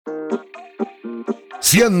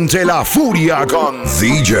Siente la furia con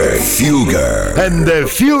DJ Fugger en The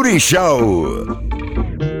Fury Show.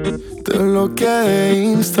 Te bloqueé de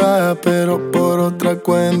Insta, pero por otra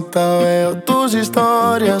cuenta veo tus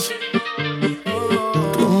historias.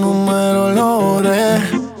 Tu número lo borré,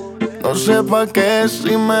 no sé pa' qué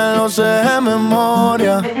si me lo sé de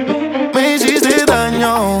memoria. Me hiciste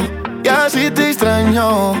daño y así te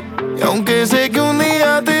extraño, y aunque sé que un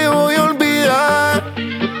día te voy a olvidar,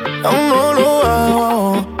 aún no lo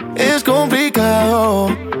hago, es complicado.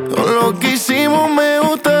 Todo lo que hicimos me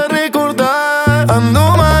gusta recordar.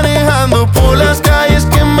 Ando manejando por las calles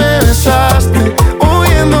que me besaste,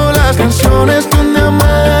 oyendo las canciones que un día me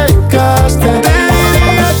dedicaste. Te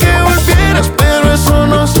diría que volvieras, pero eso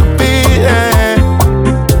no se pide.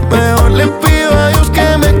 Mejor le pido a Dios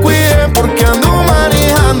que me cuide, porque ando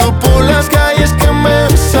manejando por las calles que me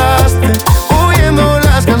besaste, oyendo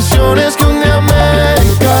las canciones que un día me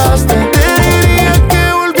dedicaste. Te diría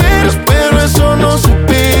que volvieras, pero eso no se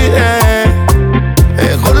pide.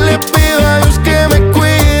 Mejor le pido a Dios que me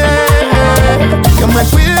cuide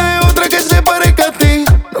de otra que se parezca a ti.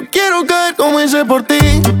 No quiero caer como hice por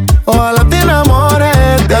ti. Ojalá te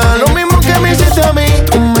enamores, te haga lo mismo que me hiciste a mí.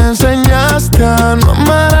 Tú me enseñaste a no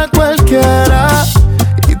amar a cualquiera,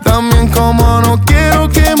 y también como no quiero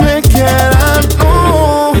que me quieran.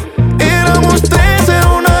 No, éramos tres, era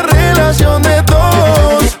una relación de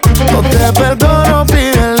dos. No te perdono,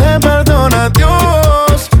 pídele perdón a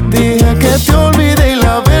Dios. Dije que te olvidé y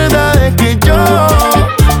la verdad es que yo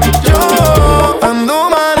ando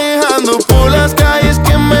manejando por las calles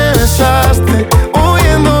que me besaste,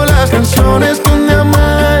 oyendo las canciones que un día me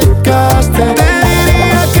dedicaste. Te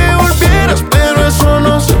diría que volvieras, pero eso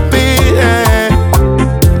no se pide.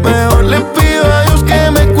 Mejor le pido a Dios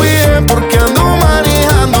que me cuide, porque ando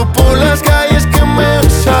manejando por las calles que me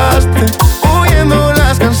besaste, oyendo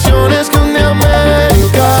las canciones que un día me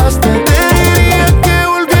dedicaste. Te diría que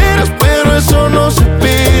volvieras, pero eso no se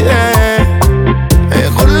pide.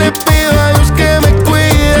 Mejor le pido a Dios que me cuide.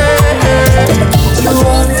 You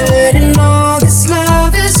already know this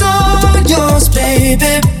love is all yours,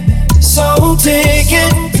 baby. So take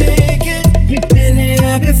it. We've been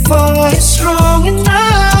here before. It's strong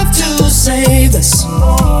enough to save us.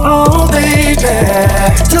 Oh, baby.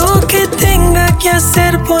 Lo que tenga que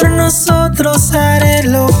hacer por nosotros, haré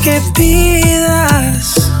lo que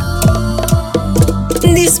pidas.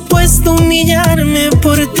 Dispuesto a humillarme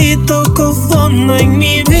por ti, toco fondo en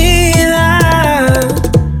mi vida.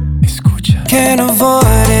 Escucha. Can't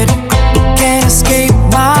avoid it, can't escape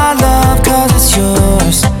my love, 'cause it's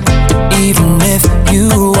yours. Even if you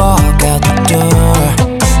walk out the door,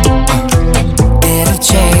 it'll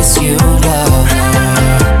chase you, love.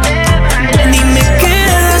 Ni me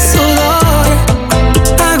queda sudor,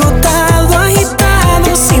 agotado,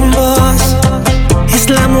 agitado, sin voz. Es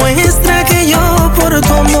la muestra que yo por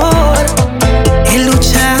tu amor he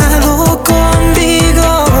luchado con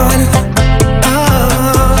vigor.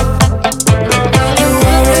 You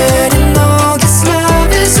already know this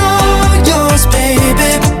love is all yours,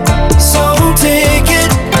 baby. So take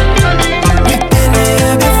it. We've been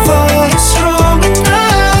here before. It's strong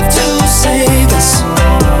enough to save us.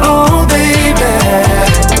 Oh, baby.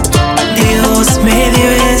 Dios me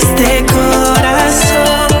dio este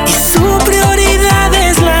corazón y su prioridad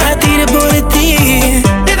es latir por ti.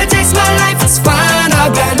 If it takes my life, it's fine.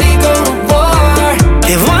 I'll gladly go to war.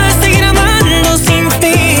 Te voy a seguir amando sin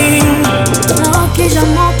fin. Aquella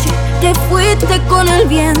noche te fuiste con el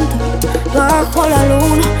viento, bajo la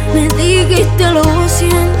luna me dijiste lo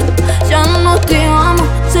siento. Ya no te amo,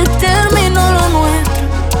 se terminó lo nuestro,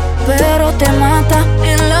 pero te mata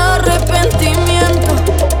el arrepentimiento.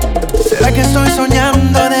 ¿Será que estoy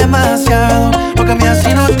soñando demasiado? ¿O que me has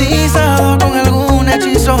hipnotizado con algún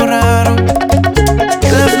hechizo raro?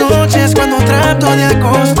 En las noches cuando trato de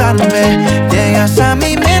acostarme, llegas a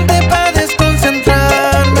mi mente para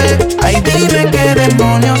desconcentrarme. Ay, dime qué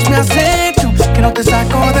demonios me has hecho, que no te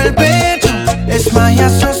saco del pecho. Es más, ya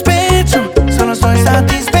sospecho, solo estoy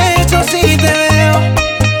satisfecho si te veo.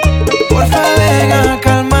 Porfa, ven a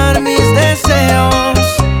calmar mis deseos,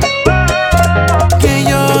 que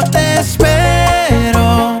yo te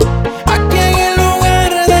espero aquí en el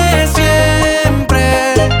lugar de siempre.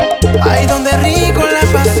 Ahí donde rico la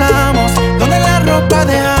pasamos, donde la ropa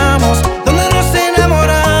dejamos, donde nos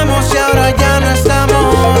enamoramos y ahora ya no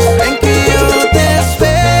estamos. Ven que yo te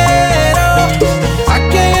espero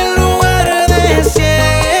aquí en el lugar de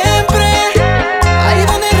siempre.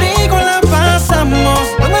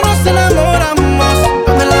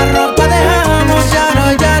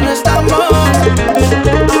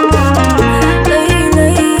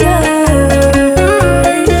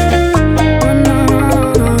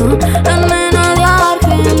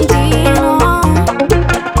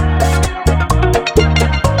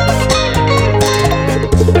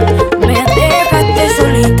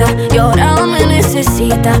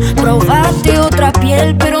 Probaste otra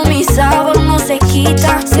piel, pero mi sabor no se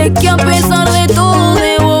quita. Sé que a pesar de todo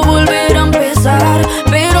debo volver a empezar,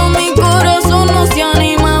 pero mi corazón no se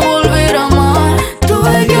anima a volver a amar.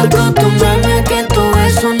 Tuve que acostumbrarme a que tu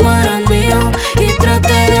beso no era mío y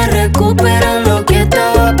traté de recuperar lo que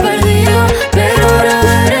estaba perdido, pero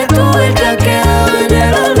ahora eres tú el que ha quedado en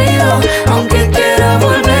el olvido. Aunque quiera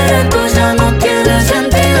volver, esto ya no tiene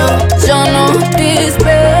sentido. Ya no te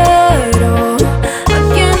espero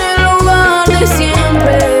aquí en el lugar de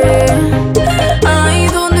siempre, ahí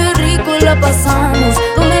donde rico la pasamos,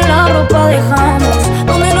 donde la ropa dejamos,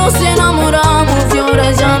 donde nos enamoramos y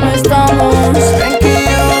ahora ya no estamos. Ven que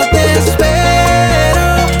yo te espero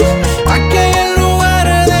aquí en el lugar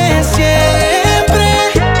de siempre,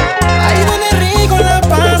 ahí donde rico la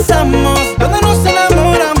pasamos, donde nos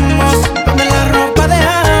enamoramos, donde la ropa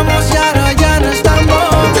dejamos y ahora ya no estamos.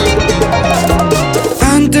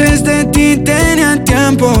 Antes de ti tenía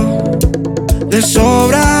tiempo de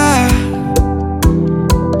sobra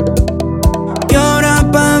y ahora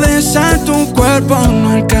pa' besar tu cuerpo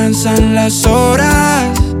no alcanzan las horas.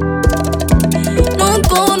 No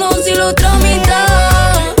conocí la otra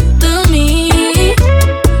mitad de mí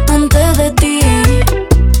antes de ti.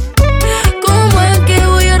 ¿Cómo es que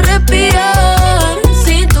voy a respirar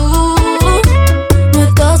si tú no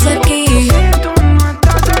estás aquí?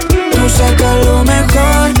 Tú sacas lo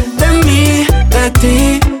mejor de mí, de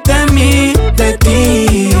ti, de mí, de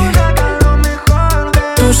ti.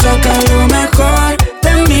 Tú sacas lo mejor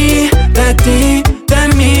de mí, de ti, de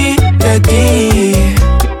mí, de ti.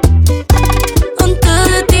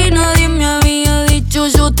 Antes de ti nadie me había dicho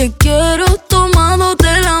yo te quiero. Tomándote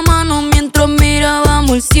la mano mientras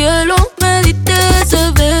mirábamos el cielo, me diste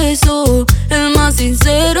ese beso, el más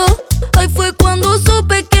sincero. Ahí fue cuando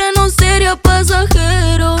supe que no sería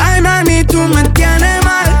pasajero. Ay mami, tú me tienes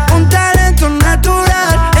mal, un talento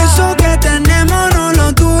natural. Eso que tenemos no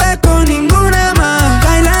lo tuve con ninguna más.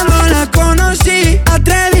 Bailando la conocí,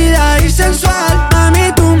 atrevida y sensual.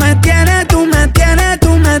 Mami, tú me tienes, tú me tienes, tú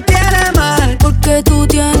me tienes mal. Porque tú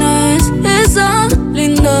tienes esa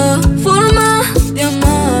linda forma de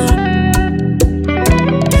amar.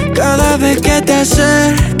 Cada vez que te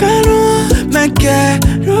acercas no me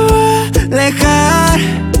quiero alejar.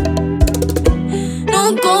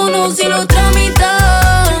 No conocí la otra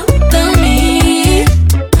mitad de mí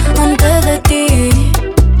antes de ti.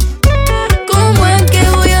 ¿Cómo es que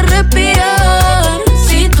voy a respirar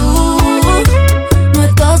si tú no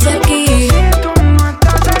estás aquí?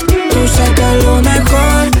 Tú sacas lo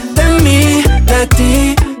mejor de mí, de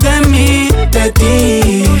ti, de mí, de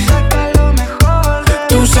ti.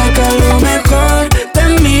 Tú sacas lo mejor de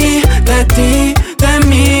mí, de ti, de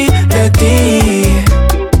mí, de ti.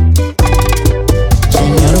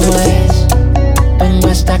 Señor juez, vengo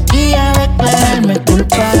hasta aquí a declararme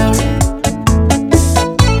culpable.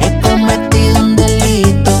 He cometido un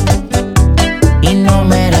delito y no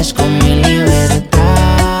merezco mi libertad.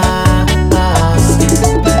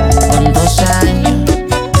 Con 2 años,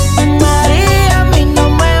 María, a mí no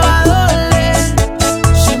me va a doler.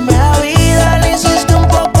 Si me da vida le hiciste un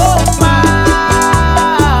poco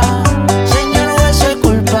más. Señor juez, soy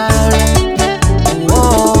culpable.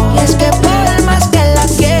 Y es que por más que la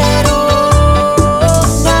quiero,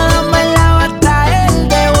 nada me la va a traer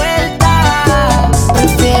de vuelta.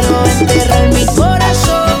 Prefiero enterrar mi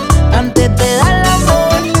corazón antes de dar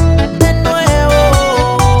amor de nuevo.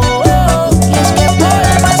 Y es que por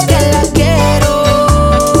más que la quiero,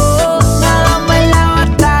 nada me la va a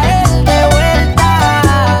traer de vuelta.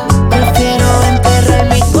 Prefiero enterrar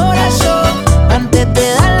mi corazón antes de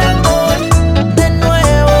dar amor de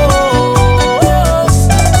nuevo.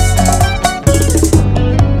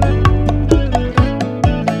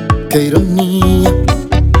 Qué ironía,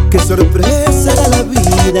 qué sorpresa era la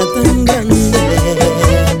vida tan grande.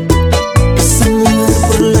 Esa mujer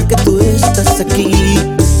por la que tú estás aquí,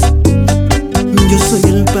 yo soy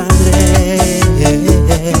el padre.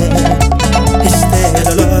 Este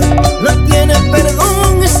dolor no tiene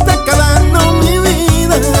perdón, está acabando mi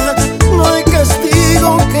vida. No hay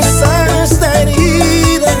castigo que sane esta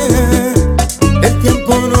herida. El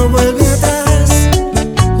tiempo no vuelve atrás.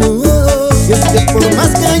 Y es que por más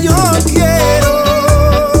que yo quiero,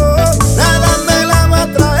 nada me la va a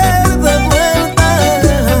traer de vuelta.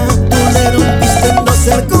 Tú le rompiste en 2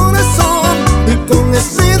 el corazón y con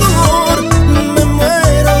ese dolor me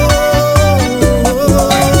muero.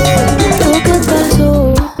 Lo que pasó,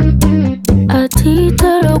 a ti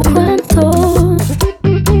te lo cuento.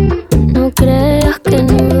 No creas que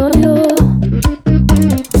no dolió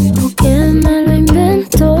o que me lo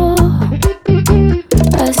inventó.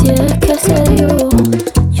 Así es que se dio.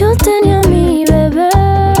 Yo tenía mi bebé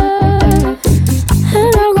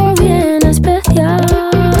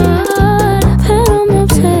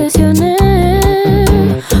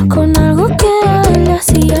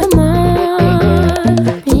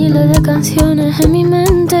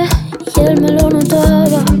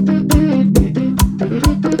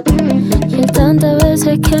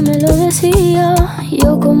y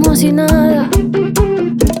yo como si nada.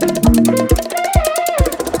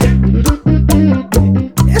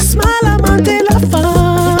 Es mala amante la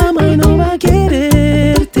fama y no va a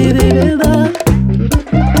quererte de verdad.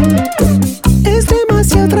 Es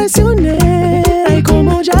demasiado traicionera y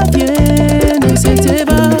como ya viene se te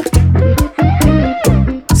va.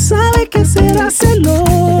 Sabe que será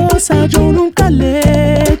celosa, yo nunca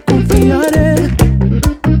le confiaré.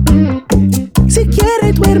 Si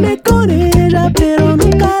quiere duerme con ella, pero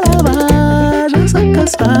nunca la vayas a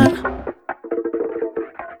casar.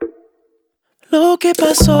 Lo que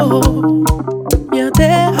pasó me ha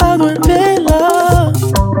dejado en vela.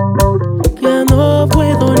 Ya no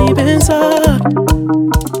puedo ni pensar.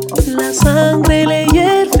 La sangre le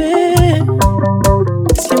hierve.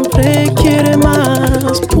 Siempre quiere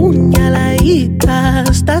más. Puñaladita.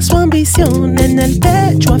 Está su ambición en el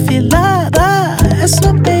pecho afilada. Es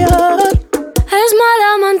lo peor. Es mala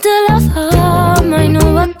amante la fama y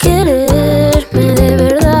no va a quererme de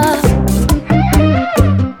verdad.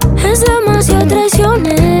 Es demasiado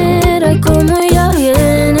traicionera y como ella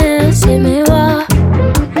viene se me va.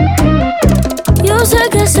 Yo sé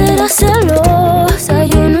que será celosa,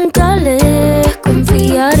 yo nunca le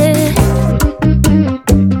confiaré.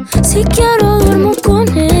 Si quiero duermo con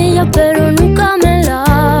ella, pero nunca me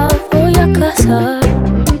la voy a casar.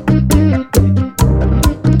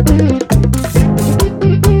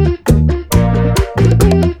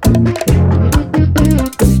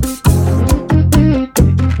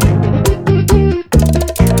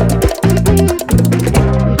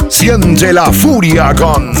 Siente la furia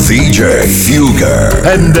con DJ Fugger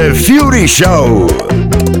and the Fury Show.